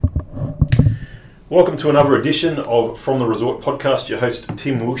Welcome to another edition of From the Resort podcast. Your host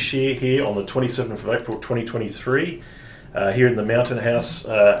Tim Wilshire here on the 27th of April 2023 here in the Mountain House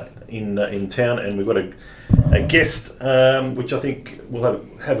in town, and we've got a guest which I think will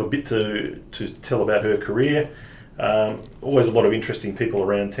have a bit to tell about her career. Always a lot of interesting people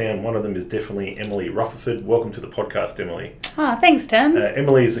around town. One of them is definitely Emily Rutherford. Welcome to the podcast, Emily. Oh, thanks, Tim.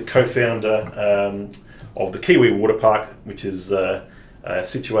 Emily is the co-founder of the Kiwi Water Park, which is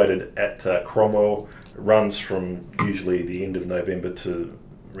situated at Cromwell. Runs from usually the end of November to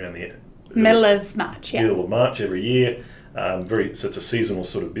around the middle of March. Yeah. Middle of March every year. So it's a seasonal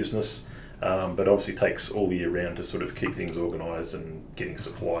sort of business, but obviously takes all the year round to sort of keep things organised and getting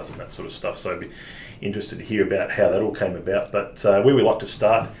supplies and that sort of stuff. So I'd be interested to hear about how that all came about. But where we like to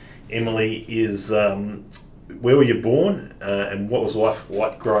start, Emily, is where were you born and what was life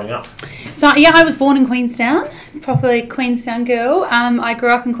like growing up? So, yeah, I was born in Queenstown, properly Queenstown girl. I grew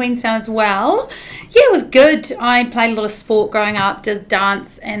up in Queenstown as well. Yeah, it was good. I played a lot of sport growing up, did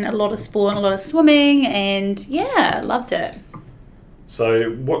dance and a lot of sport and a lot of swimming, and yeah, loved it.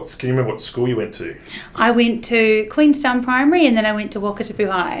 So, can you remember what school you went to? I went to Queenstown Primary and then I went to Wakatipu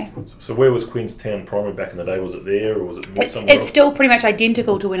High. So where was Queenstown Primary back in the day? Was it there or was it somewhere else? It's still pretty much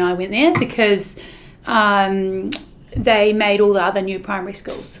identical to when I went there because they made all the other new primary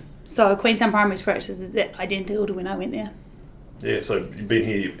schools. So Queenstown Primary's practice is identical to when I went there. Yeah, so you've been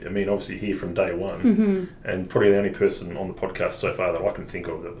here, obviously here from day one, and probably the only person on the podcast so far that I can think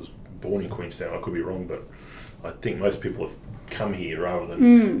of that was born in Queenstown. I could be wrong, but I think most people have come here rather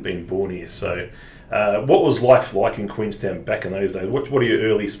than being born here. So what was life like in Queenstown back in those days? What are your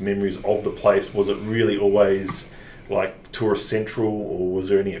earliest memories of the place? Was it really always like tourist central, or was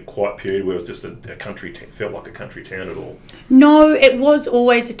there any quiet period where it was just a country felt like a country town at all? No, it was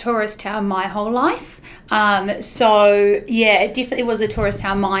always a tourist town my whole life. So yeah, it definitely was a tourist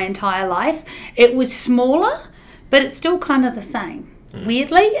town my entire life. It was smaller, but it's still kind of the same.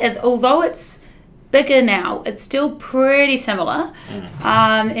 Weirdly, although it's bigger now, it's still pretty similar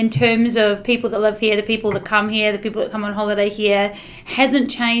in terms of people that live here, the people that come here, the people that come on holiday here.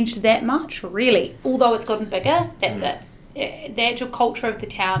 Hasn't changed that much, really. Although it's gotten bigger, that's it. The actual culture of the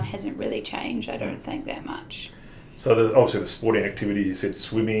town hasn't really changed, I don't think, that much. So obviously the sporting activities, you said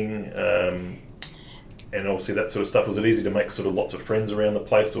swimming, and obviously that sort of stuff. Was it easy to make sort of lots of friends around the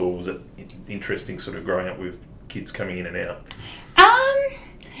place, or was it interesting sort of growing up with kids coming in and out?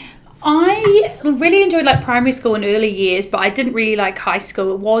 I really enjoyed like primary school and early years, but I didn't really like high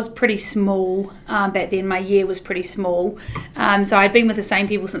school. It was pretty small back then. My year was pretty small. So I'd been with the same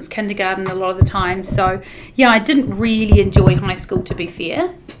people since kindergarten a lot of the time. So yeah, I didn't really enjoy high school, to be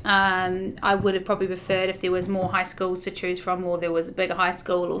fair. I would have probably preferred if there was more high schools to choose from, or there was a bigger high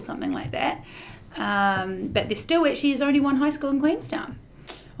school or something like that. But there still actually is only one high school in Queenstown.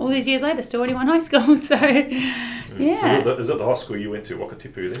 All these years later, still only one high school, so yeah. So is that the high school you went to,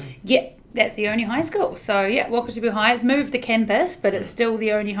 Wakatipu, then? Yeah, that's the only high school. So yeah, Wakatipu High. It's moved the campus, but it's still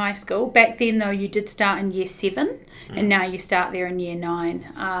the only high school. Back then, though, you did start in year 7, and now you start there in year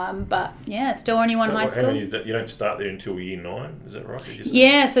 9. But yeah, still only one high school. You don't start there until year 9, is that right?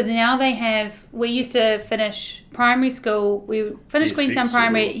 Yeah, so now they have. We used to finish primary school. We finished Queenstown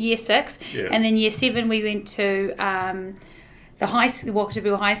Primary at year 6, and then year 7 we went to the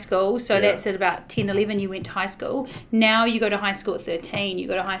Wakatipu High School, so that's at about 10, 11 you went to high school. Now you go to high school at 13, you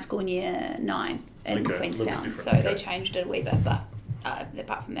go to high school in year 9 in Queenstown. So they changed it a wee bit, but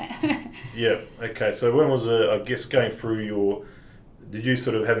apart from that. Yeah, okay. So when was, I guess, going through did you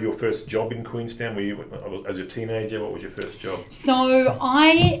sort of have your first job in Queenstown? Were you, as a teenager, what was your first job? So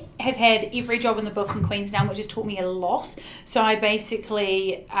I have had every job in the book in Queenstown, which has taught me a lot. So I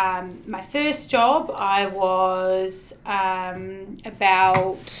basically, my first job, I was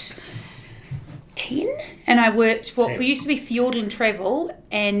about 10, and I worked for what used to be Fjord and Travel,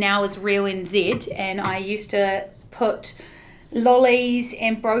 and now is Real NZ, and I used to put lollies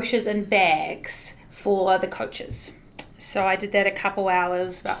and brochures in bags for the coaches. So I did that a couple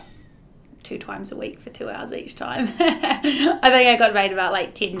hours, about 2 times a week for 2 hours each time. I think I got paid about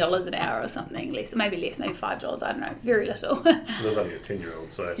like $10 an hour or something, maybe $5, I don't know, very little. I was only a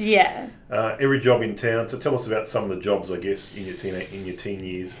 10-year-old, so yeah. Every job in town. So tell us about some of the jobs, I guess, in your teen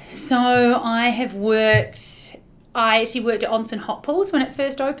years. So I actually worked at Onsen Hot Pools when it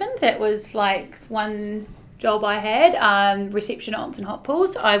first opened. That was like one job I had, reception at Onsen Hot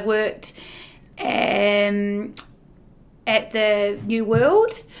Pools. I worked at the New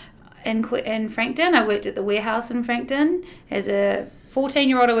World in Frankton. I worked at the warehouse in Frankton. As a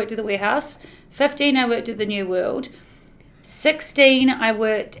 14-year-old, I worked at the warehouse. 15, I worked at the New World. 16, I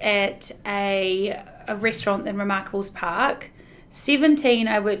worked at a restaurant in Remarkables Park. 17,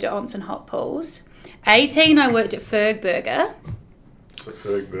 I worked at Onsen Hot Pools. 18, I worked at Fergburger. So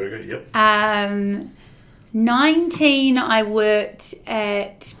Fergburger, yep. 19, I worked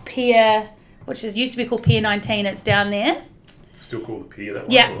at Pier, which used to be called Pier 19. It's down there. Still called the Pier, that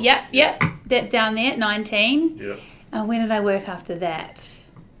one? Yeah. That down there at 19. Yeah. And when did I work after that?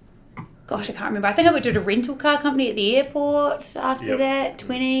 Gosh, I can't remember. I think I worked at a rental car company at the airport after that,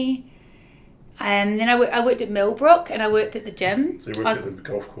 20. And then I worked at Millbrook and I worked at the gym. So you worked at the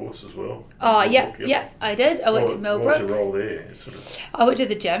golf course as well? Oh, yeah, I did. I worked at Millbrook. What was your role there? I worked at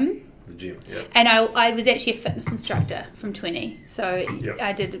the gym. The gym, yeah. And I was actually a fitness instructor from 20. So yep.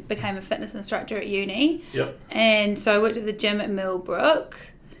 I became a fitness instructor at uni. Yep. And so I worked at the gym at Millbrook.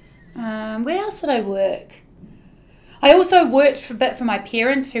 Where else did I work? I also worked a bit for my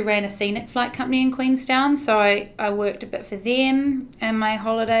parents who ran a scenic flight company in Queenstown. So I worked a bit for them and my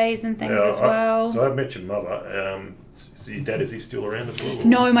holidays and things as well. So I've met your mother. So your dad, is he still around as well? Or?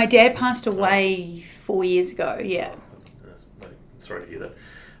 No, my dad passed away 4 years ago, yeah. Sorry to hear that.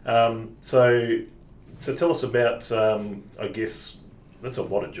 So tell us about, I guess, that's a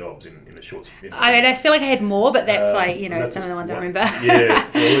lot of jobs in a short... I mean, I feel like I had more, but that's some of the ones I remember. Yeah,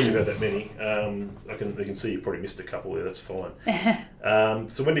 well, when you've had that many, I can see you probably missed a couple there, that's fine.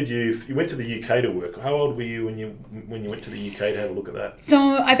 So when did you went to the UK to work? How old were you when you went to the UK to have a look at that? So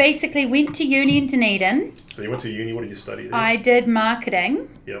I basically went to uni in Dunedin. So you went to uni, what did you study there? I did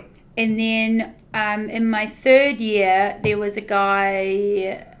marketing. Yep. And then in my third year, there was a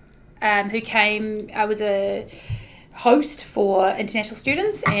guy who came. I was a host for international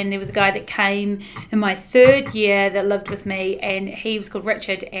students, and there was a guy that came in my third year that lived with me, and he was called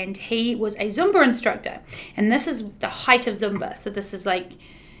Richard, and he was a Zumba instructor. And this is the height of Zumba. So this is like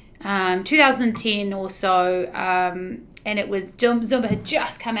 2010 or so, and it was Zumba had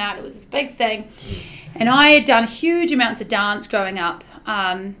just come out. It was this big thing, and I had done huge amounts of dance growing up.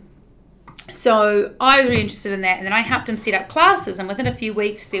 So I was really interested in that, and then I helped him set up classes, and within a few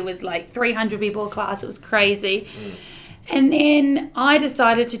weeks there was like 300 people a class. It was crazy. And then I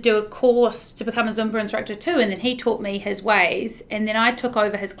decided to do a course to become a Zumba instructor too, and then he taught me his ways, and then I took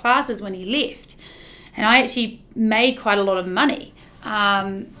over his classes when he left, and I actually made quite a lot of money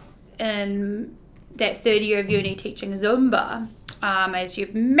in that third year of uni teaching Zumba. I used to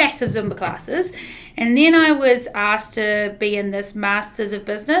have massive Zumba classes, and then I was asked to be in this Masters of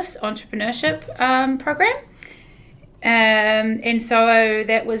Business Entrepreneurship program, and so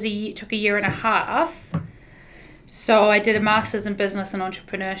that was took a year and a half. So I did a Masters in Business and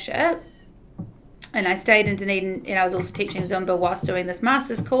Entrepreneurship, and I stayed in Dunedin, and I was also teaching Zumba whilst doing this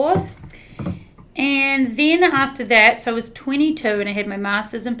Masters course. And then after that, so I was 22 and I had my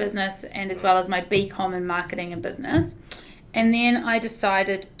Masters in Business and as well as my BCom in Marketing and Business. And then I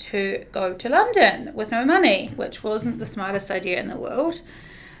decided to go to London with no money, which wasn't the smartest idea in the world.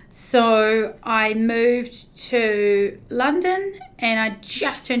 So I moved to London, and I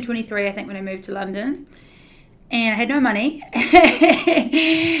just turned 23, I think, when I moved to London. And I had no money.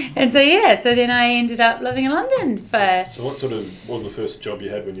 And so then I ended up living in London for... So what was the first job you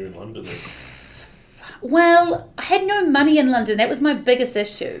had when you were in London then? Well, I had no money in London. That was my biggest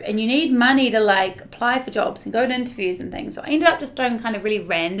issue. And you need money to like apply for jobs and go to interviews and things. So I ended up just doing kind of really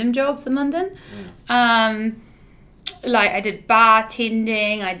random jobs in London. Like I did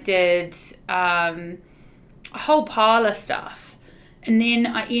bartending, I did a whole pile of stuff. And then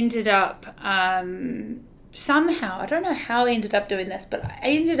I ended up somehow, I don't know how I ended up doing this, but I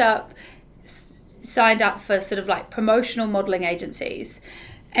ended up signed up for sort of like promotional modelling agencies.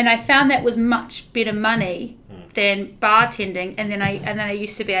 And I found that was much better money than bartending, and then I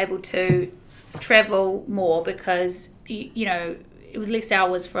used to be able to travel more because it was less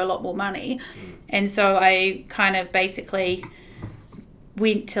hours for a lot more money, and so I kind of basically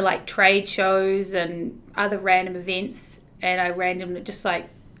went to like trade shows and other random events, and I randomly just like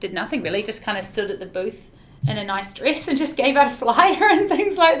did nothing really, just kind of stood at the booth in a nice dress and just gave out a flyer and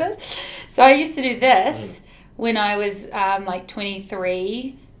things like this. So I used to do this when I was like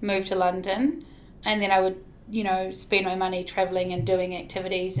 23, moved to London, and then I would, spend my money travelling and doing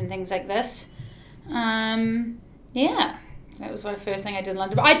activities and things like this. Yeah, that was the first thing I did in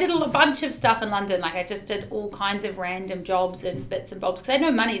London. But I did a bunch of stuff in London. Like I just did all kinds of random jobs and bits and bobs because I had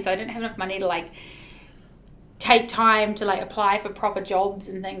no money, so I didn't have enough money to like take time to like apply for proper jobs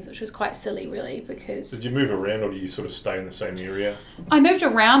and things, which was quite silly really because... Did you move around or did you sort of stay in the same area? I moved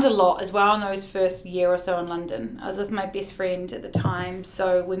around a lot as well in those first year or so in London. I was with my best friend at the time,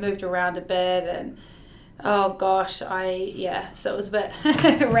 so we moved around a bit and oh gosh, so it was a bit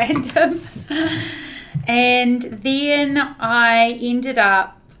random. And then I ended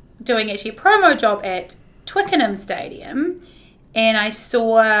up doing actually a promo job at Twickenham Stadium, and I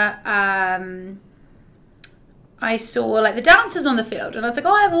saw I saw like the dancers on the field, and I was like,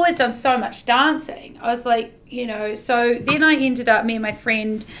 oh, I've always done so much dancing. I was like, so then I ended up, me and my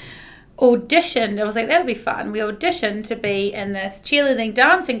friend auditioned. I was like, that would be fun. We auditioned to be in this cheerleading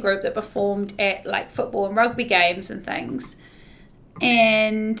dancing group that performed at like football and rugby games and things.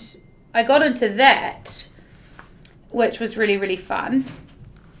 And I got into that, which was really, really fun.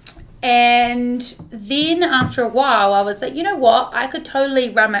 And then after a while, I was like, you know what? I could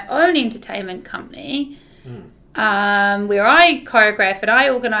totally run my own entertainment company. Where I choreograph and I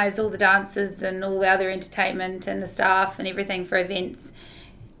organise all the dances and all the other entertainment and the staff and everything for events.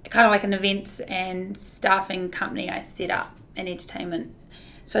 Kind of like an events and staffing company I set up in entertainment.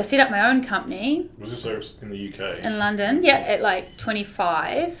 So I set up my own company. Was this in the UK? In London, yeah, at like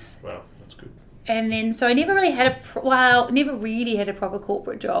 25. Wow, that's good. And then, so I never really had never really had a proper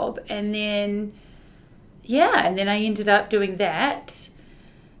corporate job. And then, I ended up doing that.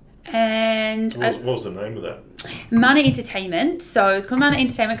 And what was the name of that? Mana Entertainment. So it's called Mana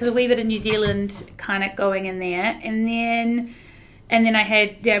Entertainment because a wee bit of New Zealand kind of going in there. And then I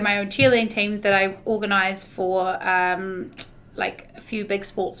had my own cheerleading teams that I organised for like a few big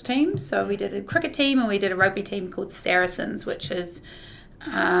sports teams. So we did a cricket team and we did a rugby team called Saracens, which is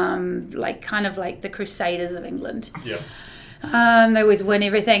like kind of like the Crusaders of England. Yeah. They always win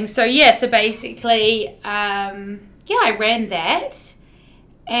everything. So so basically, I ran that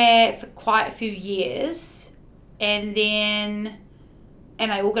for quite a few years, and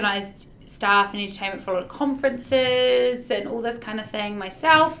I organised staff and entertainment for a lot of conferences and all this kind of thing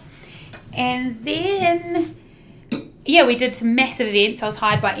myself. And then we did some massive events. I was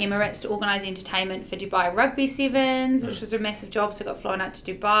hired by Emirates to organise entertainment for Dubai Rugby Sevens, which was a massive job. So I got flown out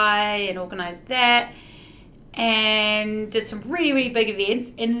to Dubai and organised that and did some really, really big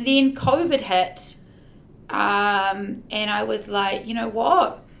events. And then COVID hit, and I was like, you know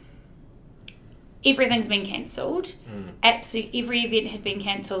what? Everything's been cancelled. Absolutely every event had been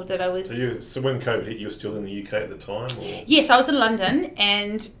cancelled that I was... So when COVID hit, you were still in the UK at the time? Or? Yes, I was in London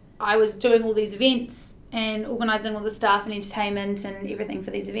and I was doing all these events and organising all the staff and entertainment and everything for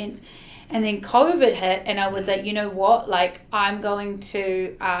these events. And then COVID hit and I was like, you know what? Like, I'm going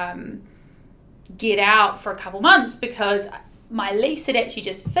to get out for a couple months because my lease had actually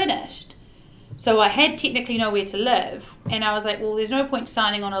just finished. So I had technically nowhere to live. And I was like, well, there's no point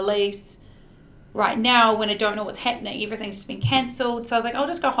signing on a lease right now when I don't know what's happening. Everything's just been cancelled. So I was like, I'll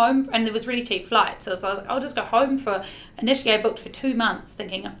just go home. And there was really cheap flights. So I was like, I'll just go home for... Initially, I booked for 2 months,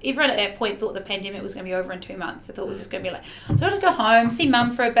 thinking everyone at that point thought the pandemic was going to be over in 2 months. I thought it was just going to be like... So I'll just go home, see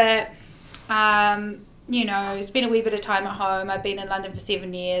mum for a bit, spend a wee bit of time at home. I've been in London for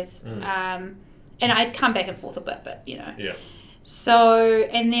 7 years. And I'd come back and forth a bit, but. Yeah. So,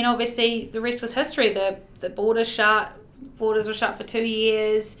 and then obviously the rest was history. The borders shut. Borders were shut for 2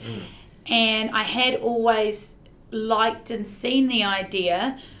 years. And I had always liked and seen the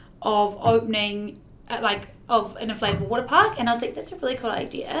idea of opening, of an inflatable water park. And I was like, that's a really cool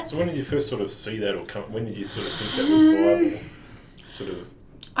idea. So when did you first sort of see that, or when did you sort of think that was viable?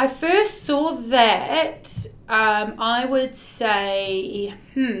 I first saw that, I would say,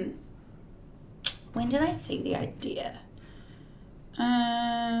 when did I see the idea?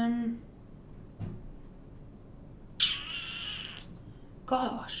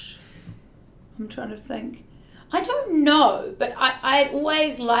 Gosh, I'm trying to think. I don't know, but I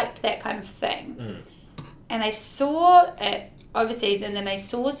always liked that kind of thing. And I saw it overseas, and then I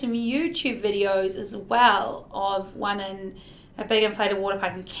saw some YouTube videos as well of one in a big inflatable water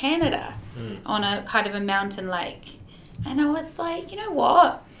park in Canada on a kind of a mountain lake. And I was like, you know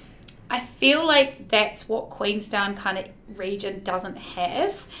what? I feel like that's what Queenstown kind of region doesn't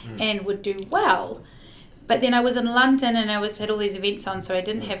have and would do well. But then I was in London and I had all these events on, so I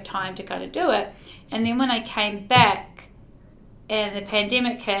didn't have time to kind of do it. And then when I came back and the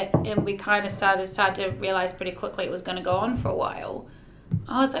pandemic hit and we kind of started to realise pretty quickly it was going to go on for a while,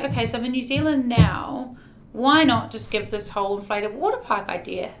 I was like, okay, so I'm in New Zealand now. Why not just give this whole inflatable water park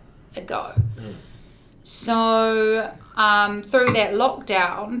idea a go? So through that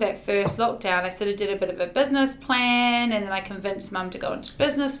lockdown, that first lockdown, I sort of did a bit of a business plan, and then I convinced Mum to go into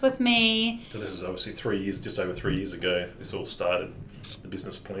business with me. So this is obviously just over 3 years ago, this all started, the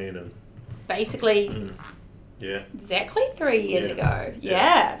business plan and... Basically, exactly 3 years ago.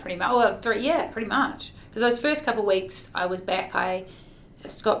 Yeah, pretty much. Well, pretty much. Because those first couple of weeks I was back,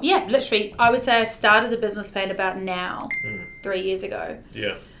 literally, I would say I started the business plan about now, 3 years ago.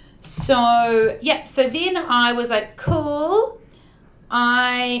 Yeah. So then I was like, cool,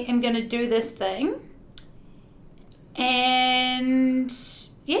 I am going to do this thing. And,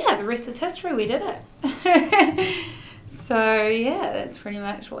 the rest is history. We did it. So yeah, that's pretty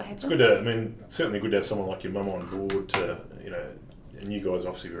much what happened. It's good to, I mean, certainly good to have someone like your mum on board to, and you guys are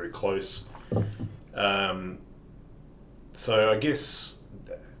obviously very close. So I guess,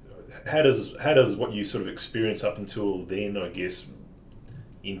 how does what you sort of experienced up until then, I guess,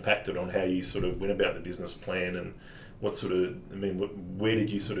 impacted on how you sort of went about the business plan, and what sort of, where did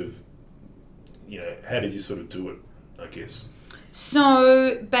you sort of, how did you sort of do it, I guess?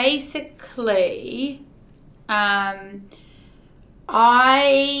 So basically, my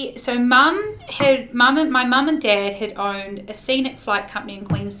mum and dad had owned a scenic flight company in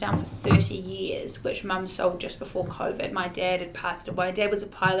Queenstown for 30 years, which mum sold just before COVID. My dad had passed away. My dad was a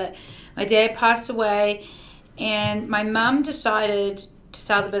pilot. My dad passed away, and my mum decided to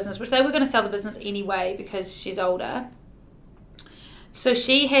sell the business, which they were going to sell the business anyway because she's older. So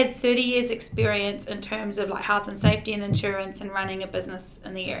she had 30 years experience in terms of like health and safety and insurance and running a business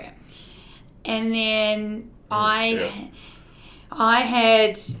in the area. And then I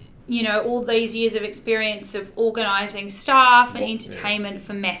had, all these years of experience of organising staff and entertainment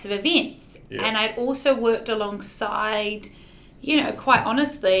for massive events. Yeah. And I'd also worked alongside, quite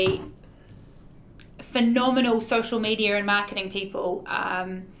honestly, phenomenal social media and marketing people,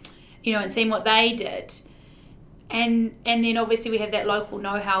 and seeing what they did. And then obviously we have that local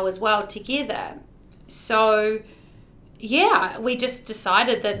know-how as well together. So, yeah, we just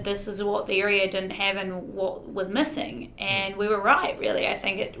decided that this is what the area didn't have and what was missing. And we were right, really. I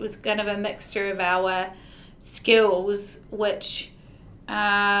think it was kind of a mixture of our skills, which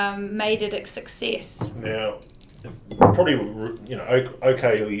made it a success. Now, probably,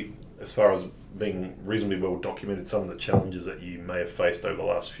 okay, as far as being reasonably well documented, some of the challenges that you may have faced over the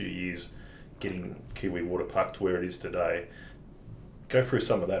last few years getting Kiwi Water Park to where it is today. Go through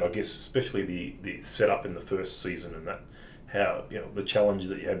some of that, I guess, especially the setup in the first season, and that how the challenges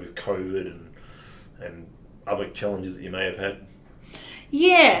that you had with COVID and other challenges that you may have had.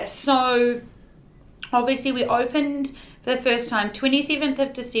 Yeah, so obviously we opened for the first time 27th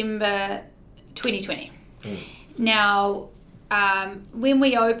of December 2020. Now, when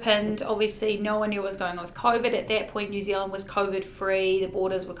we opened, obviously no one knew what was going on with COVID. At that point, New Zealand was COVID free. The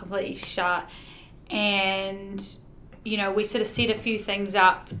borders were completely shut. And, we sort of set a few things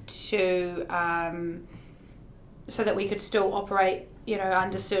up to so that we could still operate,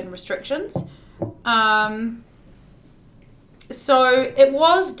 under certain restrictions. So it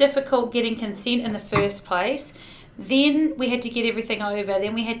was difficult getting consent in the first place. Then we had to get everything over.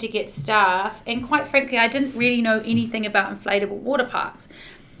 Then we had to get staff. And quite frankly, I didn't really know anything about inflatable water parks.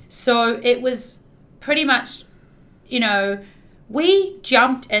 So it was pretty much, we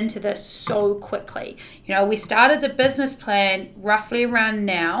jumped into this so quickly. We started the business plan roughly around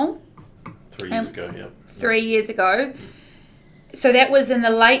now. 3 years ago, yeah. 3 years ago. So that was in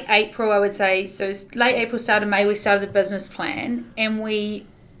the late April, I would say. So late April, start of May, we started the business plan. And we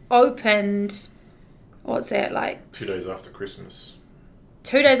opened... What's that, like? 2 days after Christmas.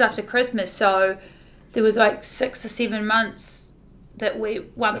 2 days after Christmas. So there was like 6 or 7 months that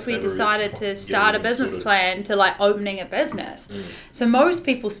once we decided to start a business plan to like opening a business. So most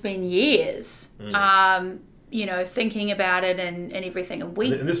people spend years, thinking about it and everything. And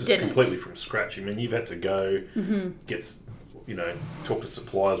we and this is didn't. Completely from scratch. I mean, you've had to go get, talk to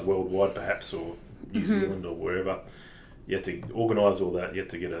suppliers worldwide perhaps, or New Zealand or wherever. You have to organise all that. You have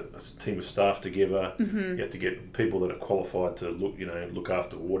to get a team of staff together. You have to get people that are qualified to look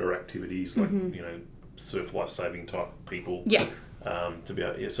after water activities, like surf life saving type people. Yeah. To be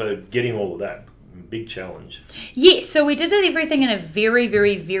able, so getting all of that, big challenge. Yes, so we did everything in a very,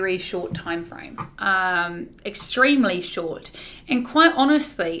 very, very short time frame. Extremely short. And quite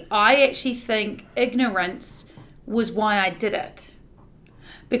honestly, I actually think ignorance was why I did it.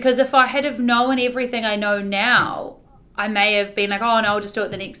 Because if I had have known everything I know now, I may have been like, oh no, I'll just do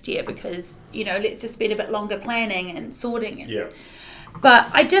it the next year because, let's just spend a bit longer planning and sorting it. Yeah. But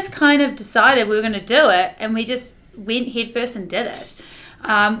I just kind of decided we were going to do it, and we just went head first and did it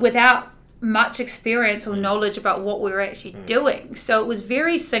without much experience or knowledge about what we were actually doing. So it was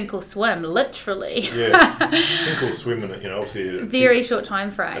very sink or swim, literally. Yeah, sink or swim, and obviously a very short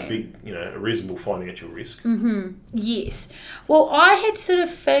time frame. A big, a reasonable financial risk. Yes. Well, I had sort of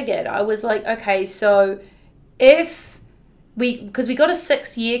figured, I was like, okay, so because we got a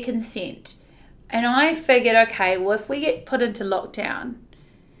 6-year consent, and I figured, okay, well, if we get put into lockdown,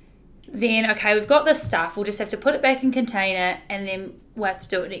 then, okay, we've got this stuff, we'll just have to put it back in container, and then we'll have to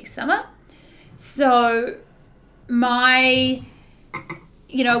do it next summer. So my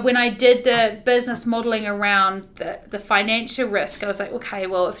when I did the business modelling around the financial risk, I was like, okay,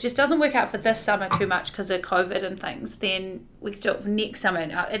 well, if it just doesn't work out for this summer too much because of COVID and things, then we could do it for next summer.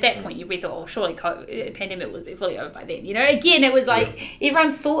 And at that point, we thought, surely the pandemic would be fully over by then. Again, it was like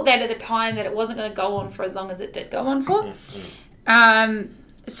everyone thought that at the time that it wasn't going to go on for as long as it did go on for.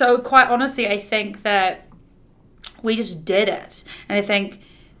 So quite honestly, I think that we just did it. And I think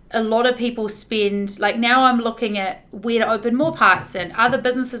a lot of people spend, like now I'm looking at where to open more parks and other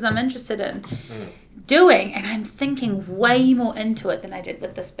businesses I'm interested in doing, and I'm thinking way more into it than I did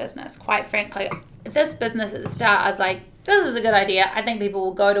with this business. Quite frankly, this business at the start, I was like, this is a good idea. I think people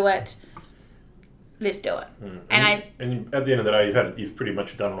will go to it. Let's do it. And at the end of the day, you've pretty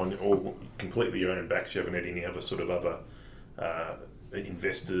much done it on all completely your own backs. You haven't had any other sort of other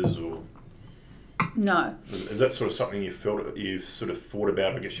investors or... No. Is that sort of something you've sort of thought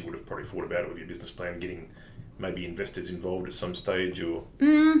about? I guess you would have probably thought about it with your business plan, getting maybe investors involved at some stage, or...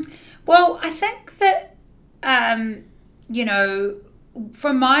 Well, I think that, from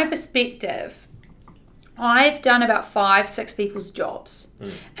my perspective, I've done about 5-6 people's jobs.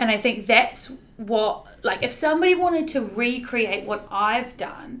 And I think that's what, like, if somebody wanted to recreate what I've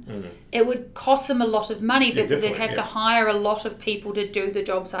done, it would cost them a lot of money because they'd have to hire a lot of people to do the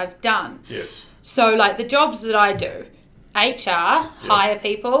jobs I've done. Yes. So, like, the jobs that I do, HR, hire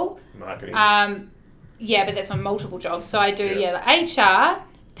people. Marketing. But that's on multiple jobs. So I do, HR,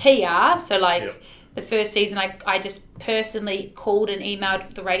 PR. So, like, the first season, I just personally called and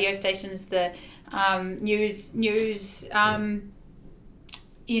emailed the radio stations, the news,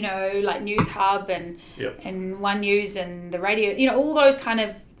 like News Hub and One News and the radio, all those kind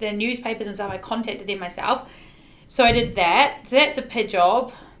of, the newspapers and stuff, I contacted them myself. So I did that. So that's a PID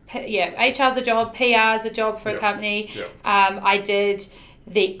job. HR's a job, PR's a job for a company. I did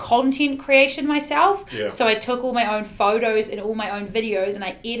the content creation myself. So I took all my own photos and all my own videos, and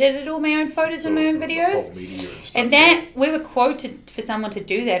I edited all my own photos and my own videos. And that, we were quoted for someone to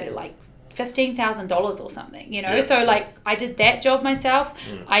do that at like $15,000 or something, So like I did that job myself.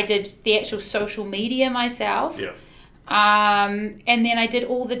 I did the actual social media myself. And then I did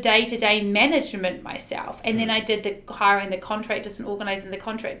all the day-to-day management myself, and then I did the hiring the contractors and organising the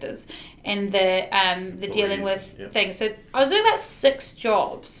contractors and the dealing with things. So I was doing about 6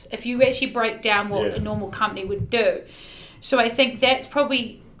 jobs if you actually break down what a normal company would do. So I think that's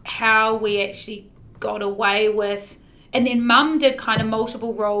probably how we actually got away with. And then Mum did kind of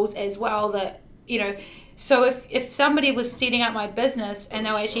multiple roles as well. That So if somebody was setting up my business and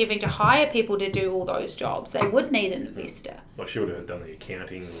they were actually having to hire people to do all those jobs, they would need an investor. Like she would have done the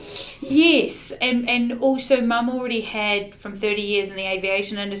accounting. Yes, and also Mum already had, from 30 years in the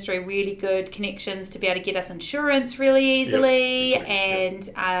aviation industry, really good connections to be able to get us insurance really easily and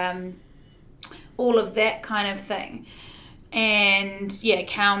all of that kind of thing. And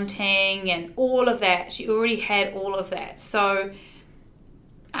accounting and all of that. She already had all of that. So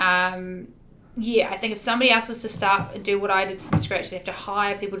I think if somebody else was to start and do what I did from scratch, they'd have to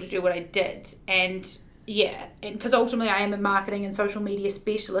hire people to do what I did. And because ultimately I am a marketing and social media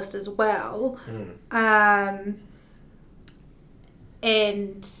specialist as well. And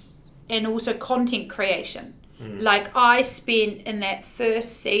also content creation. Like I spent in that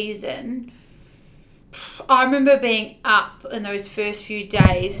first season, I remember being up in those first few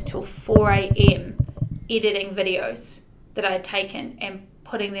days till 4 a.m. editing videos that I had taken and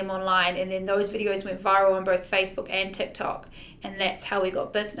putting them online, and then those videos went viral on both Facebook and TikTok, and that's how we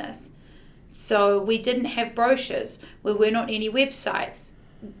got business. So we didn't have brochures, we were not any websites,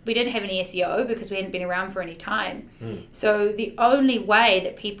 we didn't have any SEO because we hadn't been around for any time. So the only way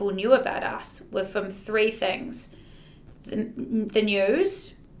that people knew about us were from 3 things: the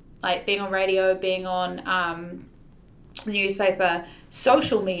news, like being on radio, being on the newspaper,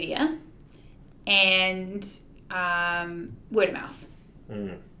 social media, and word of mouth.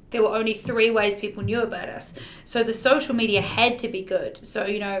 There were only 3 ways people knew about us. So the social media had to be good. So,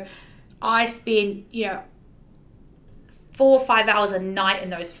 I spent, 4 or 5 hours a night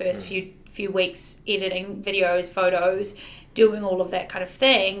in those first few weeks editing videos, photos, doing all of that kind of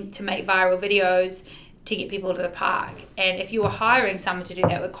thing to make viral videos to get people to the park. And if you were hiring someone to do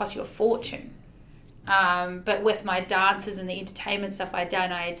that, it would cost you a fortune. But with my dances and the entertainment stuff I'd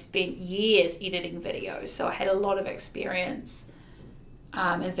done, I had spent years editing videos. So I had a lot of experience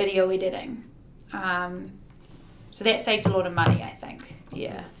in video editing. So that saved a lot of money, I think.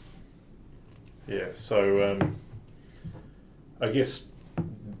 Yeah, so I guess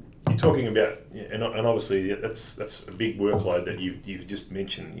you're talking about, and obviously that's a big workload that you've just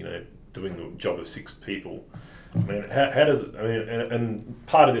mentioned, doing the job of 6 people. I mean, how does, and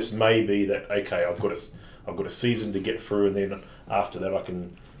part of this may be that, okay, I've I've got a season to get through, and then after that I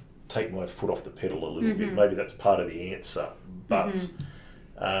can take my foot off the pedal a little bit. Maybe that's part of the answer. But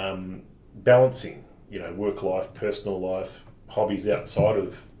balancing, work life, personal life, hobbies outside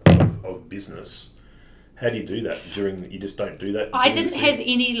of business. How do you do that you just don't do that? I didn't have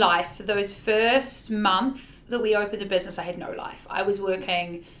any life for those first month that we opened the business. I had no life. I was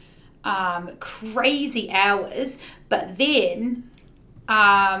working crazy hours, but then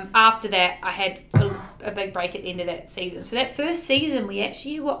after that I had a big break at the end of that season. So that first season we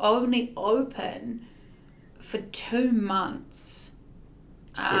actually were only open for 2 months.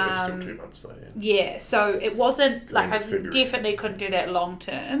 It's still 2 months though, yeah. So it wasn't like I definitely couldn't do that long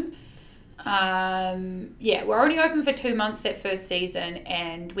term. We're only open for 2 months that first season,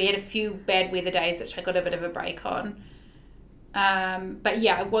 and we had a few bad weather days which I got a bit of a break on. But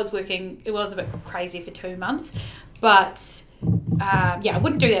yeah, I was working. It was a bit crazy for 2 months, but I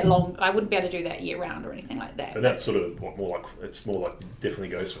wouldn't do that long. I wouldn't be able to do that year round or anything like that. But that's sort of it's more like definitely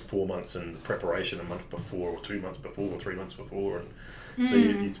goes for 4 months and preparation a month before, or 2 months before, or 3 months before, and so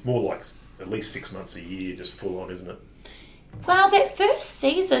it's more like at least 6 months a year, just full on, isn't it? Well, that first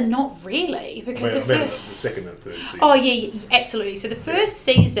season, not really, because the second and third season. Oh yeah, absolutely. So the first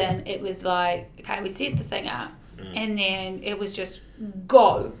season, it was like, okay, we set the thing up, and then it was just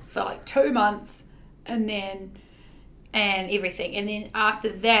go for like 2 months, and everything, and then after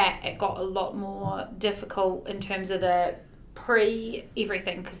that, it got a lot more difficult in terms of the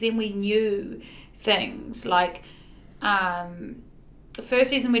everything, because then we knew things like. The first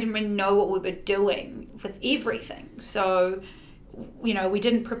season we didn't really know what we were doing with everything, so we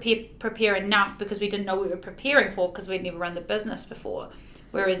didn't prepare enough because we didn't know what we were preparing for, because we'd never run the business before.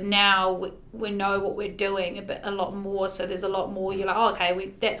 Whereas now we know what we're doing a lot more, so there's a lot more. You're like, oh,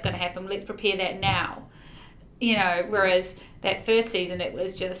 okay, that's going to happen, let's prepare that now, whereas that first season it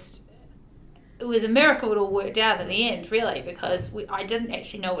was a miracle it all worked out in the end, really, because I didn't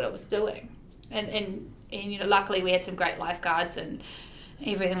actually know what I was doing, and luckily we had some great lifeguards and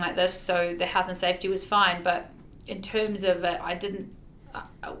everything like this, so the health and safety was fine. But in terms of it, I didn't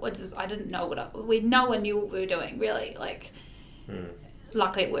know no one knew what we were doing, really. Like,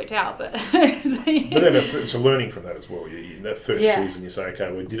 luckily it worked out, but but then it's a learning from that as well. In that first season, you say, okay,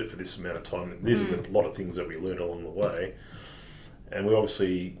 we did it for this amount of time. These are a lot of things that we learned along the way, and we're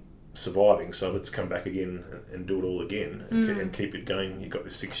obviously surviving. So let's come back again and do it all again and keep it going. You've got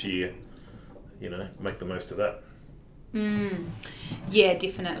this 6 year. Make the most of that. Yeah,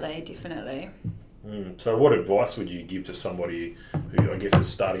 definitely. So what advice would you give to somebody who I guess is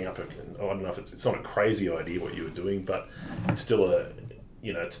starting up? I don't know if it's not a crazy idea what you were doing, but it's still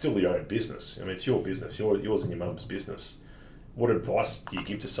it's still your own business. I mean, it's your business, yours and your mum's business. What advice do you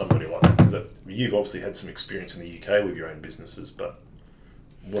give to somebody like that? Because you've obviously had some experience in the UK with your own businesses, but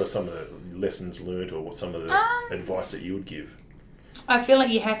what are some of the lessons learned, or what some of the advice that you would give? I feel like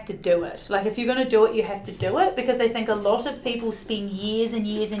you have to do it. Like, if you're going to do it, you have to do it, because I think a lot of people spend years and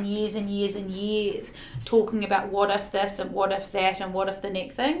years and years and years and years talking about what if this and what if that and what if the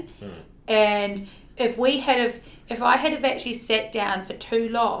next thing. And if I had have actually sat down for too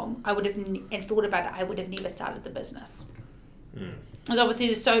long, I would have and thought about it, I would have never started the business. Because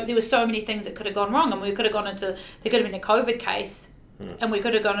obviously there were so many things that could have gone wrong, and there could have been a COVID case, and we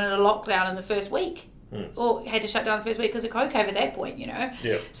could have gone into lockdown in the first week. Or had to shut down the first week because of COVID at that point,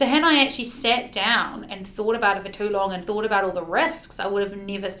 Yeah. So had I actually sat down and thought about it for too long and thought about all the risks, I would have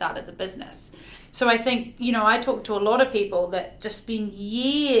never started the business. So I think, I talk to a lot of people that just spend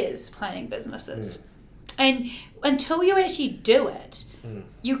years planning businesses. And until you actually do it,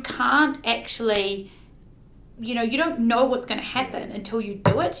 you can't actually, you don't know what's going to happen until you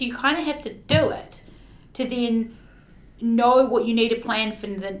do it. So you kind of have to do it to then know what you need to plan for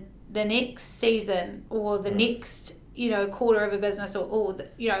the next season, or the next, quarter of a business, or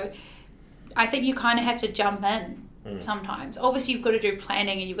I think you kind of have to jump in sometimes. Obviously, you've got to do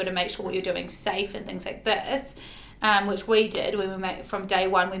planning, and you've got to make sure what you're doing safe and things like this, which we did. From day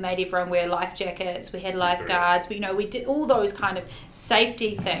one, we made everyone wear life jackets. We had lifeguards. We did all those kind of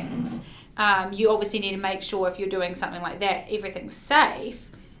safety things. You obviously need to make sure if you're doing something like that, everything's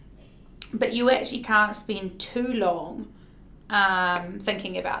safe, but you actually can't spend too long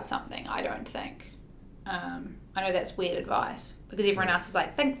thinking about something, I don't think. I know that's weird advice, because everyone else is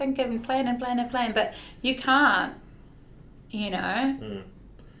like, think and plan, but you can't, I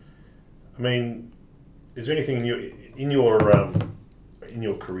mean, is there anything in your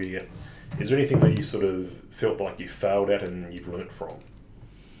career, is there anything that you sort of felt like you failed at and you've learnt from?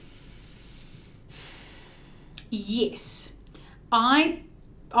 Yes. I'm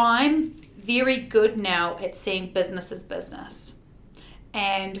very good now at seeing business as business.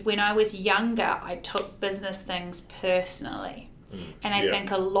 And when I was younger, I took business things personally. And I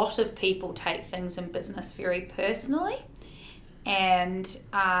think a lot of people take things in business very personally. And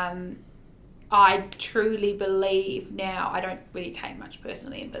I truly believe now I don't really take much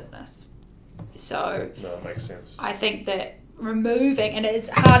personally in business. So no, it makes sense. I think that removing, and as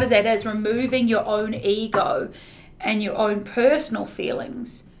hard as that is, removing your own ego and your own personal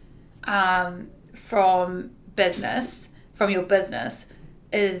feelings from your business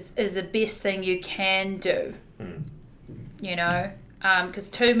is the best thing you can do. You know, because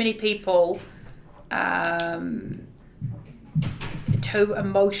too many people too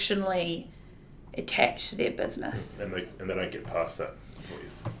emotionally attached to their business, and they don't get past that.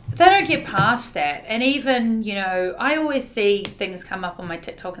 They don't get past that. And even, you know, I always see things come up on my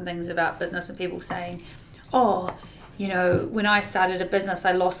TikTok and things about business and people saying, oh, you know, when I started a business,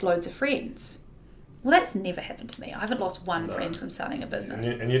 I lost loads of friends. Well, that's never happened to me. I haven't lost one friend from starting a business.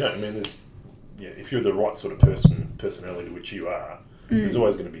 And you don't, I mean, there's, if you're the right sort of personality to which you are, there's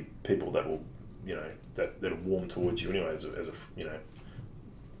always going to be people that will, you know, that are warm towards you anyway as a you know,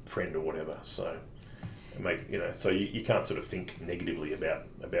 friend or whatever. So so you can't sort of think negatively about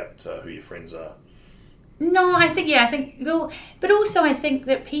who your friends are. No, but also I think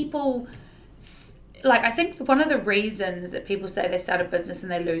that people, like, I think one of the reasons that people say they start a business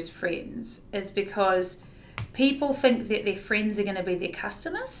and they lose friends is because people think that their friends are going to be their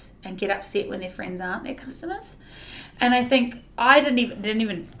customers and get upset when their friends aren't their customers. And I think I didn't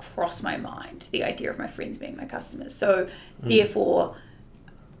even cross my mind the idea of my friends being my customers. So therefore,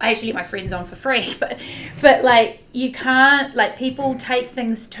 I actually get my friends on for free. But like, you can't, like, people take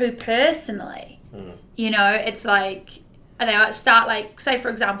things too personally. You know, it's like they might start, like, say for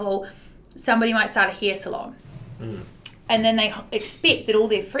example, somebody might start a hair salon. And then they expect that all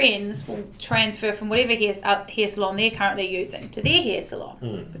their friends will transfer from whatever hair salon they're currently using to their hair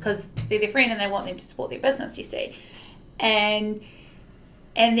salon because they're their friend and they want them to support their business, you see. And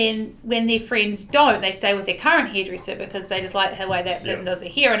then when their friends don't, they stay with their current hairdresser because they just like the way that person does their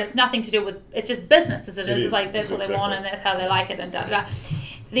hair, and it's nothing to do with, it's just business as it is. It's like that's what they want and that's how they like it and da-da-da.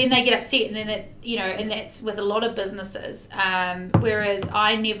 Then they get upset, and then it's, you know, and that's with a lot of businesses. Whereas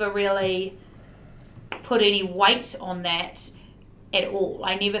I never really put any weight on that at all.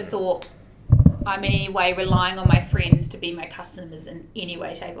 I never thought I'm in any way relying on my friends to be my customers in any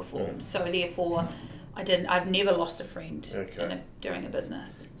way, shape or form. So therefore, I've never lost a friend during a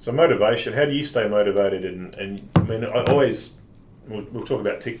business. So motivation, how do you stay motivated? And I mean, I always, we'll talk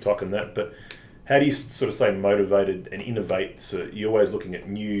about TikTok and that, but how do you sort of stay motivated and innovate? So you're always looking at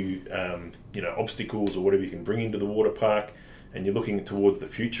new, you know, obstacles or whatever you can bring into the water park, and you're looking towards the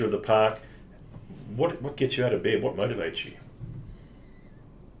future of the park. What gets you out of bed? What motivates you?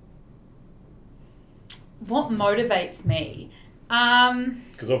 What motivates me?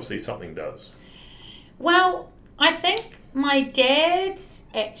 Because obviously something does. Well, I think my dad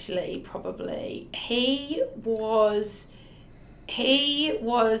actually probably, he was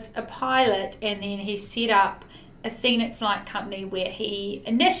a pilot, and then he set up a scenic flight company where he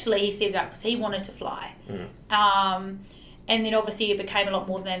set it up because he wanted to fly. And then obviously it became a lot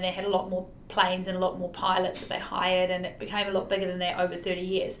more than that. They had a lot more planes and a lot more pilots that they hired, and it became a lot bigger than that over 30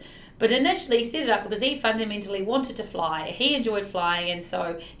 years. But initially he set it up because he fundamentally wanted to fly. He enjoyed flying, and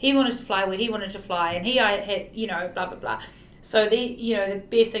so he wanted to fly where he wanted to fly, and he had, you know, blah, blah, blah. So the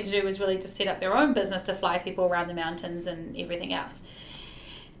best thing to do was really to set up their own business to fly people around the mountains and everything else.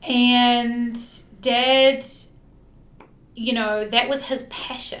 And Dad, you know, that was his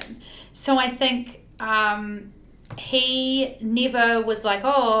passion. So I think he never was like,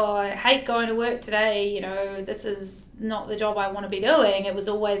 oh, I hate going to work today, you know, this is not the job I want to be doing. It was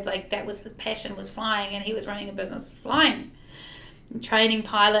always like, that was his passion, was flying, and he was running a business flying, and training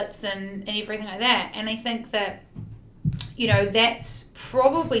pilots and everything like that. And I think that, you know, that's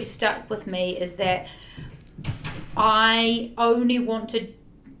probably stuck with me, is that I only want to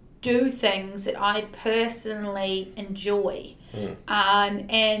do things that I personally enjoy.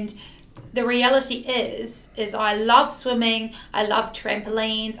 And the reality is I love swimming, I love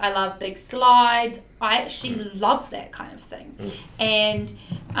trampolines, I love big slides. I actually love that kind of thing. And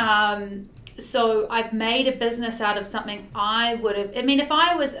so I've made a business out of something I would have, I mean, if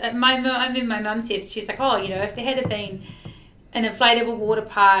I was, my mum said, she's like, oh, you know, if there had been an inflatable water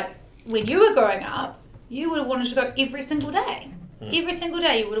park when you were growing up, you would have wanted to go every single day. Every single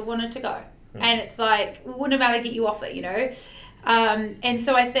day you would have wanted to go. And it's like, we wouldn't have been able to get you off it, you know. And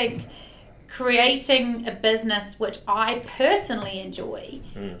so I think creating a business which I personally enjoy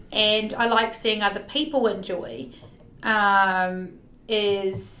and I like seeing other people enjoy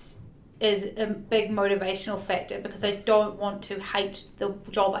is is a big motivational factor because I don't want to hate the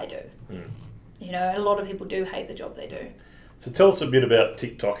job I do. You know, a lot of people do hate the job they do. So tell us a bit about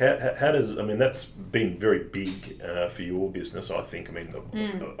TikTok. How does, I mean, that's been very big for your business, I think. I mean,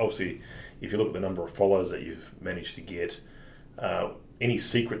 obviously, if you look at the number of followers that you've managed to get, any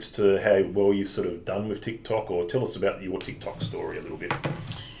secrets to how well you've sort of done with TikTok, or tell us about your TikTok story a little bit.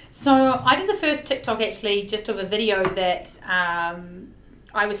 So I did the first TikTok actually just of a video that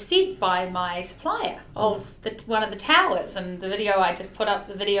I was sent by my supplier of one of the towers, and the video, I just put up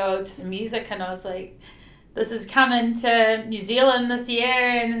the video to some music, and I was like, this is coming to New Zealand this year,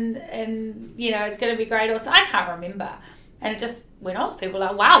 and you know, it's going to be great. Also, I can't remember, and it just went off. People were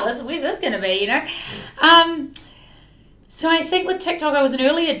like, wow, where's this going to be, you know? So I think with TikTok, I was an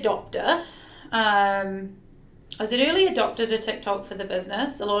early adopter. I was an early adopter to TikTok for the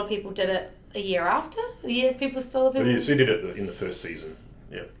business. A lot of people did it a year after. So you did it in the first season,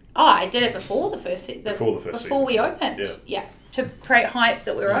 yeah. Oh, I did it before the first season. Before we opened, yeah, to create hype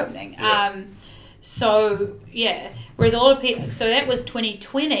that we were opening. Yeah. So, yeah, whereas a lot of people, so that was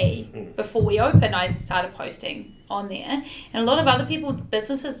 2020, before we opened, I started posting on there. And a lot of other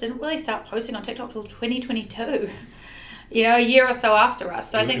businesses didn't really start posting on TikTok till 2022, you know, a year or so after us.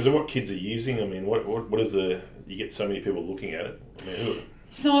 So I think... Is it what kids are using? I mean, what is you get so many people looking at it? I mean,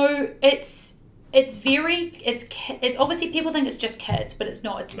 so it's obviously people think it's just kids, but it's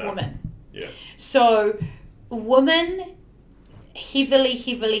not, it's women. Yeah. So women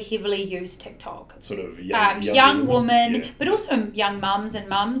heavily use TikTok. Sort of young women, but also young mums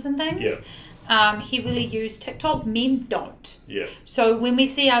and things. Yeah. Heavily use TikTok. Men don't. Yeah. So when we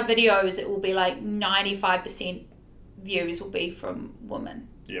see our videos, it will be like 95% views will be from women.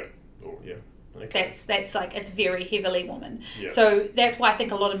 Yeah. Oh, yeah. Okay. That's like, it's very heavily women. Yeah. So that's why I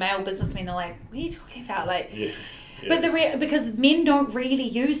think a lot of male businessmen are like, what are you talking about? Like, yeah. But because men don't really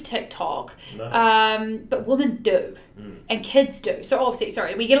use TikTok, no. But women do, and kids do. So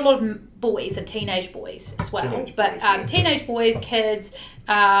obviously, we get a lot of boys and teenage boys as well. Teenage boys, kids,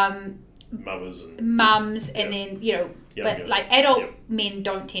 mums, and then, you know, but like adult men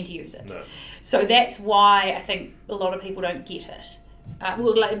don't tend to use it. No. So that's why I think a lot of people don't get it.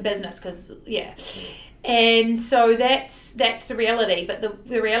 Like in business, because and so that's the reality. But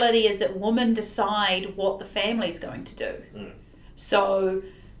the reality is that women decide what the family's going to do. So,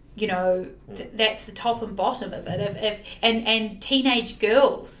 you know, that's the top and bottom of it. And teenage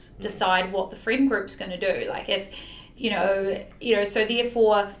girls decide what the friend group's going to do. Like if you know, so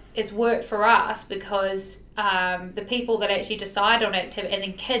therefore it's worked for us because the people that actually decide on activity, and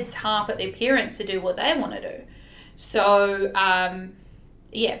then kids harp at their parents to do what they want to do. So,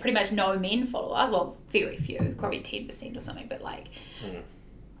 pretty much no men follow us. Well, very few, probably 10% or something, but like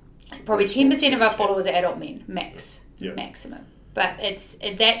probably 10% of our followers are adult men, maximum. But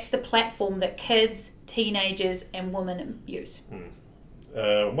that's the platform that kids, teenagers, and women use.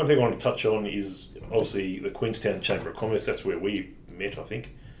 One thing I want to touch on is obviously the Queenstown Chamber of Commerce. That's where we met, I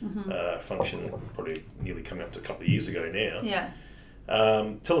think. Function probably nearly coming up to a couple of years ago now. Yeah.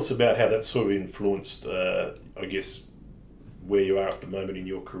 Tell us about how that sort of influenced, I guess, where you are at the moment in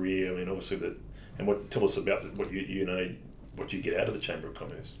your career. I mean, obviously tell us about what you know, what you get out of the Chamber of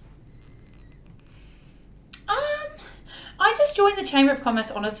Commerce. I just joined the Chamber of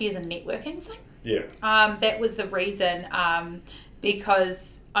Commerce honestly as a networking thing. Yeah. That was the reason,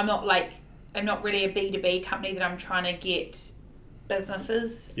 because I'm not really a B2B company that I'm trying to get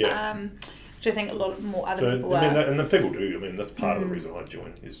businesses. Yeah. Which I think a lot more other people are. And the people do. I mean, that's part of the reason I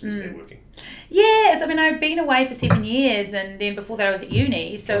joined is networking. Yes, I mean, I've been away for 7 years, and then before that I was at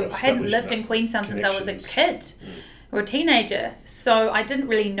uni, so I hadn't lived in Queenstown since I was a kid or a teenager. So I didn't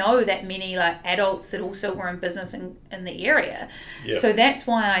really know that many like adults that also were in business in the area. Yep. So that's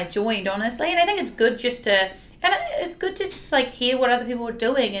why I joined, honestly. And I think it's good just to like hear what other people are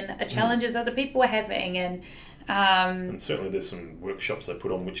doing and challenges other people are having, and certainly there's some workshops they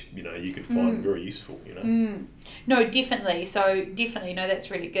put on which, you know, you could find very useful, you know. No, definitely. So definitely, no, that's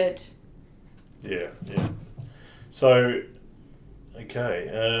really good. Yeah. So,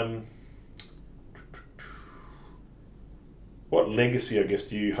 okay. What legacy, I guess,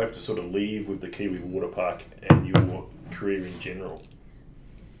 do you hope to sort of leave with the Kiwi Water Park and your career in general?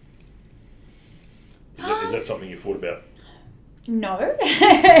 Is that something you've thought about? No,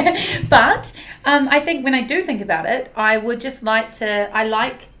 but I think when I do think about it, I would just like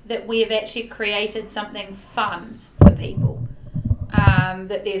that we have actually created something fun for people,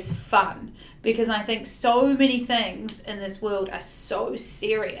 that there's fun, because I think so many things in this world are so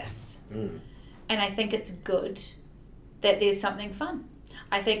serious, and I think it's good that there's something fun.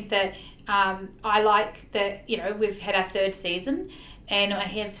 I think that I like that, you know, we've had our third season, And I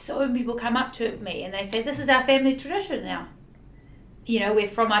have so many people come up to me and they say, this is our family tradition now. We're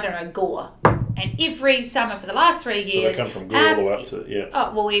from, I don't know, Gore. And every summer for the last 3 years... So they come from Gore all the way up to, yeah.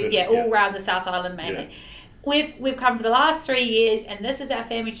 Oh, well, all around the South Island mainly. Yeah. We've come for the last 3 years, and this is our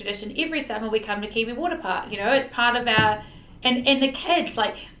family tradition. Every summer we come to Kiwi Water Park. It's part of our... And the kids,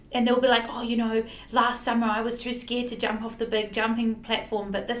 and they'll be like, oh, last summer I was too scared to jump off the big jumping platform,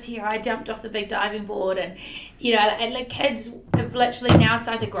 but this year I jumped off the big diving board. And, and the kids have literally now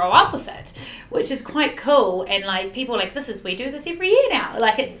started to grow up with it, which is quite cool. And, people are like, we do this every year now.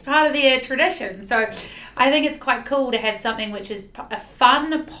 It's part of their tradition. So I think it's quite cool to have something which is a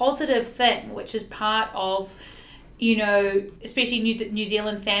fun, positive thing, which is part of, especially New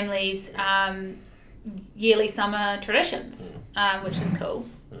Zealand families' yearly summer traditions, which is cool.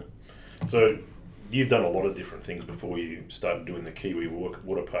 So you've done a lot of different things before you started doing the Kiwi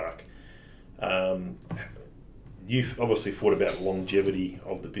Water Park. You've obviously thought about longevity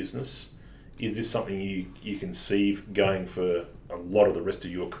of the business. Is this something you conceive going for a lot of the rest of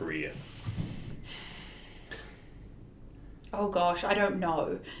your career? Oh gosh, I don't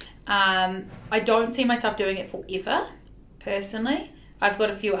know. I don't see myself doing it forever, personally. I've got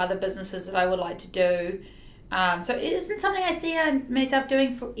a few other businesses that I would like to do. So it isn't something I see myself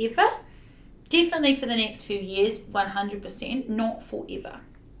doing forever. Definitely for the next few years, 100%, not forever.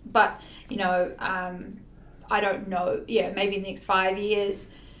 But, I don't know. Yeah, maybe in the next 5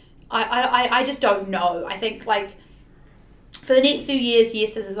 years. I just don't know. I think, for the next few years,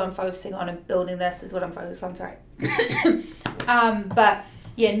 yes, this is what I'm focusing on, and building this is what I'm focused on, sorry. But,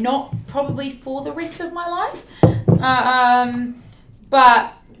 yeah, not probably for the rest of my life.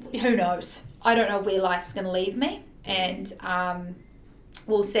 But who knows? I don't know where life's going to leave me, and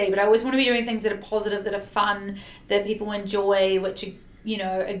we'll see. But I always want to be doing things that are positive, that are fun, that people enjoy, which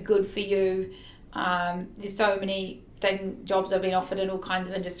are good for you. There's so many jobs I've been offered in all kinds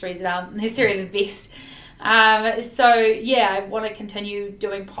of industries that aren't necessarily the best. So yeah, I want to continue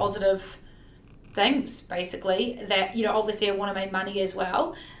doing positive things, basically. That obviously I want to make money as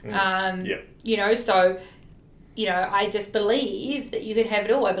well. So. I just believe that you could have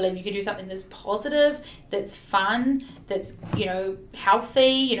it all. I believe you could do something that's positive, that's fun, that's,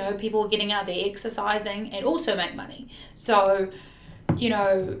 healthy, people are getting out there exercising and also make money. So, I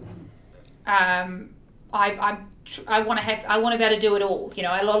want to be able to do it all.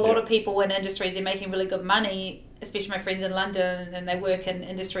 A lot of people in industries are making really good money, especially my friends in London, and they work in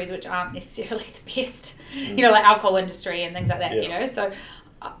industries which aren't necessarily the best, like alcohol industry and things like that, So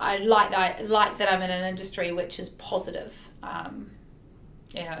I like that I'm in an industry which is positive.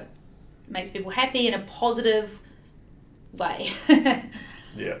 It makes people happy in a positive way.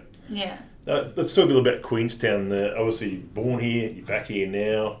 Yeah. Yeah. Let's talk a little about Queenstown. Obviously born here, you're back here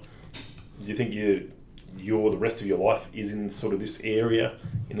now. Do you think the rest of your life is in sort of this area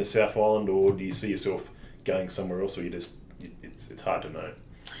in the South Island, or do you see yourself going somewhere else, or it's hard to know?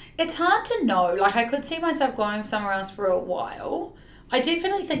 It's hard to know. I could see myself going somewhere else for a while. I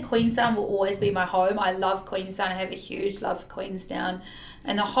definitely think Queenstown will always be my home. I love Queenstown. I have a huge love for Queenstown.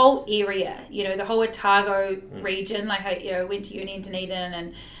 And the whole area, the whole Otago region. I went to uni in Dunedin,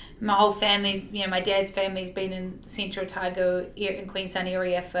 and my whole family, my dad's family's been in central Otago in Queenstown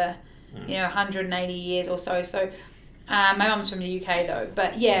area for, 180 years or so. So my mum's from the UK though.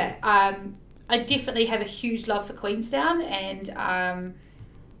 But yeah, I definitely have a huge love for Queenstown, and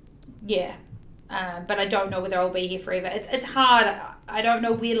but I don't know whether I'll be here forever. It's hard. I don't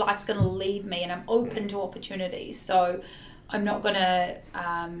know where life's going to lead me, and I'm open to opportunities. So I'm not going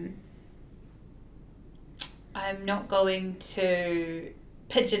to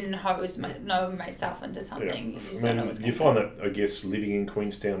pigeonhole myself into something. Yeah. Do you find that, I guess, living in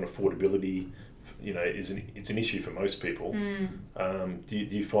Queenstown, affordability, it's an issue for most people. Do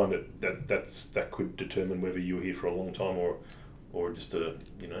you find that could determine whether you're here for a long time or just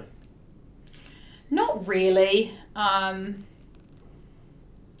Not really.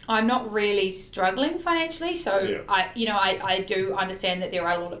 I'm not really struggling financially, so I do understand that there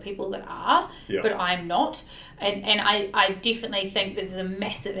are a lot of people that are, but I'm not, and I definitely think there's a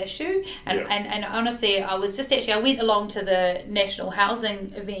massive issue, and honestly, I went along to the National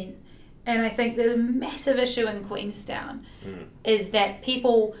Housing event, and I think the massive issue in Queenstown is that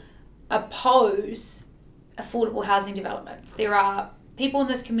people oppose affordable housing developments. There are people in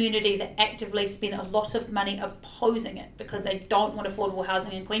this community that actively spend a lot of money opposing it because they don't want affordable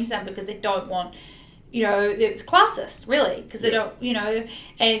housing in Queenstown, because they don't want it's classist, really, because they don't, and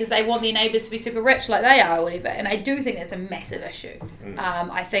because they want their neighbours to be super rich like they are or whatever. And I do think that's a massive issue.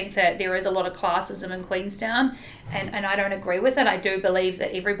 I think that there is a lot of classism in Queenstown, and I don't agree with it. I do believe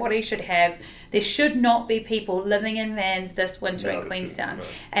that everybody there should not be people living in vans this winter in Queenstown. No.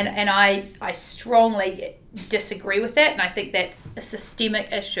 And I strongly disagree with that, and I think that's a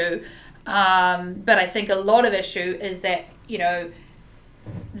systemic issue. But I think a lot of issue is that,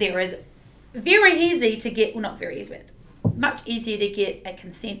 there is very easy to get, well, not very easy, but it's much easier to get a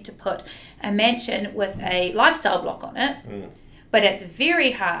consent to put a mansion with a lifestyle block on it, but it's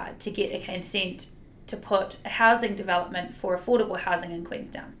very hard to get a consent to put a housing development for affordable housing in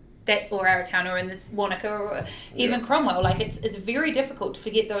Queenstown, or Arrowtown, or in this Wanaka, or even Cromwell. Like it's very difficult to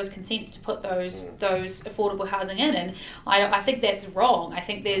get those consents to put those affordable housing in, and I think that's wrong. I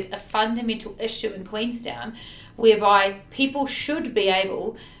think there's a fundamental issue in Queenstown whereby people should be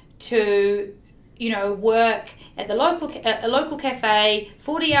able to, work at a local cafe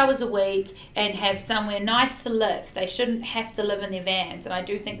 40 hours a week and have somewhere nice to live. They shouldn't have to live in their vans, and I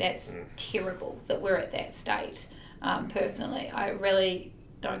do think that's terrible that we're at that state. Personally, I really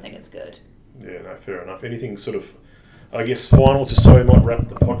don't think it's good. Yeah, no, fair enough. Anything sort of, I guess, final to say, we might wrap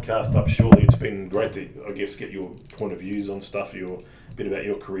the podcast up shortly. It's been great to, I guess, get your point of views on stuff, a bit about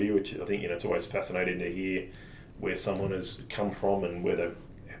your career, which I think, it's always fascinating to hear where someone has come from and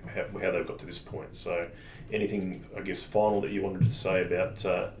how they've got to this point. So anything, I guess, final that you wanted to say about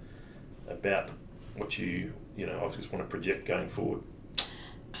what I just want to project going forward?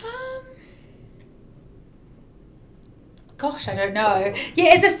 Gosh, I don't know.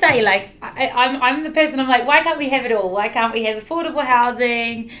 Yeah, as I say, like I'm the person. I'm like, why can't we have it all? Why can't we have affordable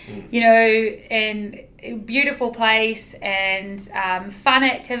housing, and a beautiful place and fun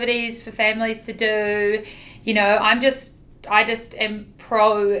activities for families to do? I just am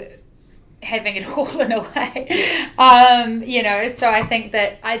pro having it all in a way. So I think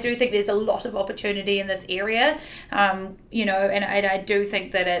that I do think there's a lot of opportunity in this area. And I do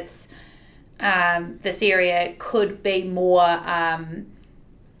think that it's. This area could be more,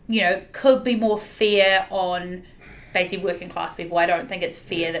 fair on basically working class people. I don't think it's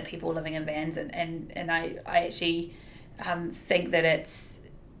fair that people are living in vans, and I actually think that it's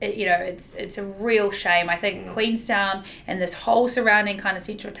a real shame. I think Queenstown and this whole surrounding kind of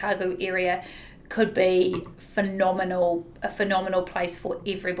central Otago area could be a phenomenal place for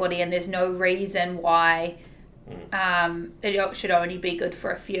everybody, and there's no reason why it should only be good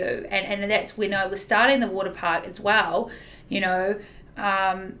for a few, and that's when I was starting the water park as well. We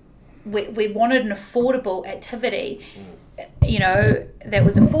wanted an affordable activity, that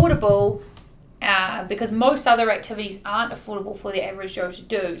was affordable, because most other activities aren't affordable for the average Joe to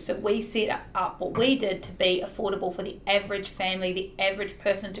do. So we set up what we did to be affordable for the average family, the average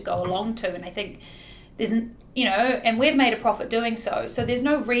person to go along to, and I think and we've made a profit doing so. So there's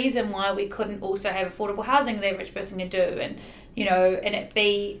no reason why we couldn't also have affordable housing the average person can do, and and it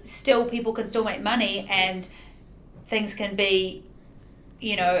be still, people can still make money, and things can be,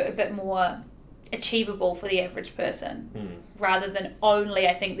 a bit more achievable for the average person, rather than only,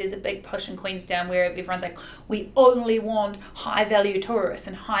 I think there's a big push in Queenstown where everyone's like, we only want high value tourists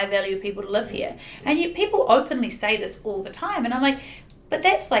and high value people to live here, and yet people openly say this all the time, and I'm like, but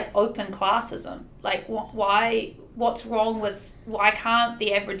that's like open classism. Like, what's wrong with, why can't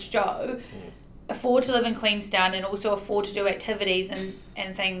the average Joe afford to live in Queenstown and also afford to do activities and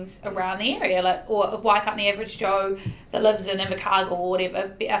things around the area? Like, or why can't the average Joe that lives in Invercargill or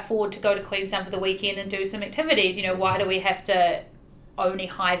whatever afford to go to Queenstown for the weekend and do some activities? Why do we have to, only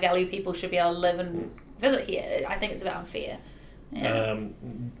high value people should be able to live and visit here? I think it's a bit unfair. Yeah.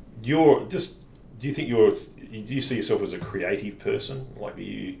 Do you see yourself as a creative person? Like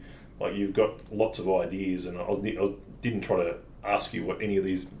you've got lots of ideas, and I didn't try to ask you what any of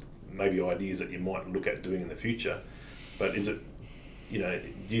these maybe ideas that you might look at doing in the future, but is it, do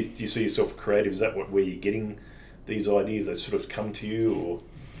you see yourself creative? Is that where you're getting these ideas that sort of come to you, or?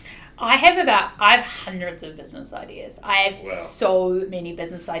 I have hundreds of business ideas. I have so many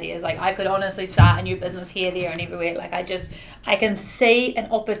business ideas. Like, I could honestly start a new business here, there, and everywhere. Like, I can see an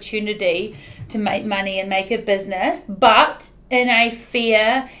opportunity to make money and make a business, but in a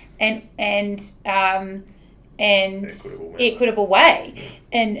fair and equitable way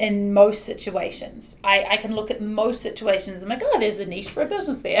in most situations. I can look at most situations and I'm like, oh, there's a niche for a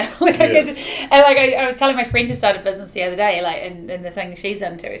business there. I was telling my friend to start a business the other day, and the thing she's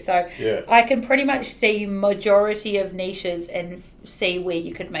into. So I can pretty much see majority of niches and see where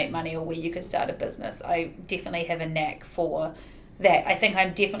you could make money or where you could start a business. I definitely have a knack for that. I think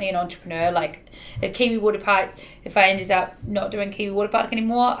I'm definitely an entrepreneur. Like, at Kiwi Water Park, if I ended up not doing Kiwi Water Park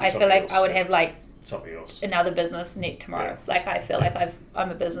anymore, I feel like I would have like something else. Another business tomorrow. Yeah. Like I feel like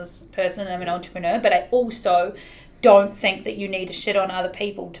I'm a business person, I'm an entrepreneur, but I also don't think that you need to shit on other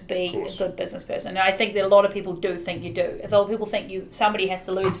people to be a good business person. And I think that a lot of people do think you do. A lot of people think somebody has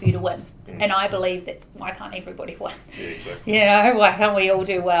to lose for you to win. And I believe that why can't everybody win? Yeah, exactly. Why can't we all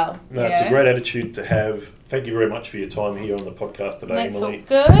do well? No, it's a great attitude to have. Thank you very much for your time here on the podcast today, That's Emily.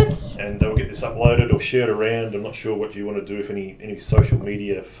 all good. And we'll get this uploaded or shared around. I'm not sure what you want to do, if any social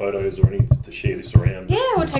media photos or any to share this around. Yeah, we'll take